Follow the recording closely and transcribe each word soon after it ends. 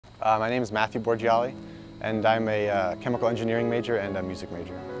My name is Matthew Borgialli, and I'm a chemical engineering major and a music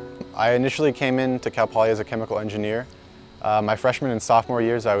major. I initially came into Cal Poly as a chemical engineer. My freshman and sophomore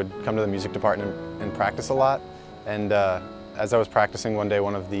years, I would come to the music department and practice a lot. And as I was practicing one day,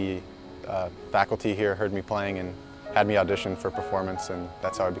 one of the faculty here heard me playing and had me audition for performance, and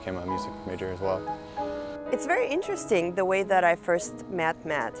that's how I became a music major as well. It's very interesting the way that I first met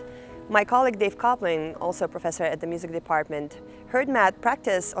Matt. My colleague Dave Coplin, also a professor at the music department, heard Matt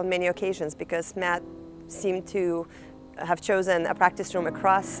practice on many occasions because Matt seemed to have chosen a practice room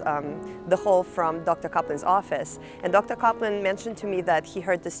across the hall from Dr. Coplin's office. And Dr. Coplin mentioned to me that he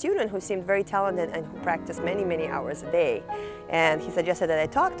heard the student who seemed very talented and who practiced many, many hours a day. And he suggested that I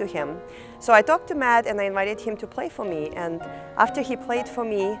talk to him. So I talked to Matt and I invited him to play for me. And after he played for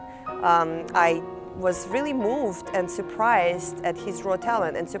me, I was really moved and surprised at his raw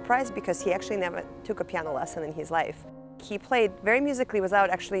talent, and surprised because he actually never took a piano lesson in his life. He played very musically without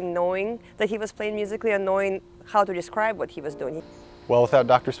actually knowing that he was playing musically and knowing how to describe what he was doing. Well, without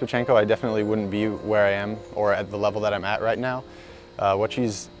Dr. Shpachenko, I definitely wouldn't be where I am or at the level that I'm at right now. What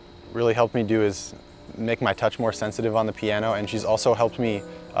she's really helped me do is make my touch more sensitive on the piano, and she's also helped me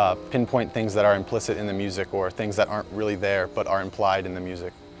pinpoint things that are implicit in the music or things that aren't really there but are implied in the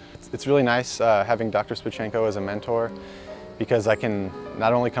music. It's really nice having Dr. Shpachenko as a mentor, because I can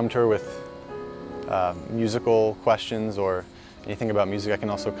not only come to her with musical questions or anything about music, I can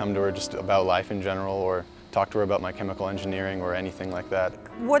also come to her just about life in general, or talk to her about my chemical engineering or anything like that.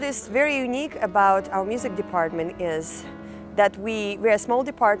 What is very unique about our music department is that we're a small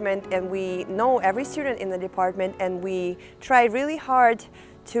department and we know every student in the department, and we try really hard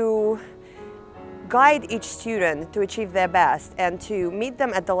to guide each student to achieve their best and to meet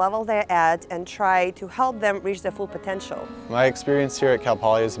them at the level they're at and try to help them reach their full potential. My experience here at Cal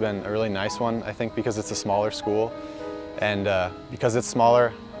Poly has been a really nice one, I think, because it's a smaller school, and because it's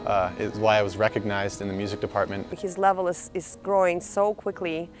smaller is why I was recognized in the music department. His level is growing so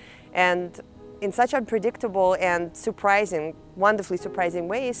quickly and in such unpredictable and surprising, wonderfully surprising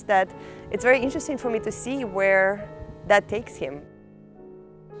ways that it's very interesting for me to see where that takes him.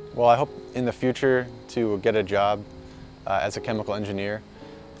 Well, I hope in the future to get a job as a chemical engineer,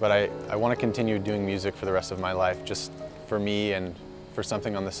 but I want to continue doing music for the rest of my life, just for me and for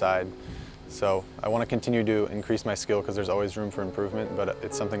something on the side. So I want to continue to increase my skill because there's always room for improvement, but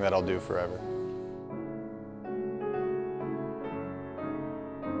it's something that I'll do forever.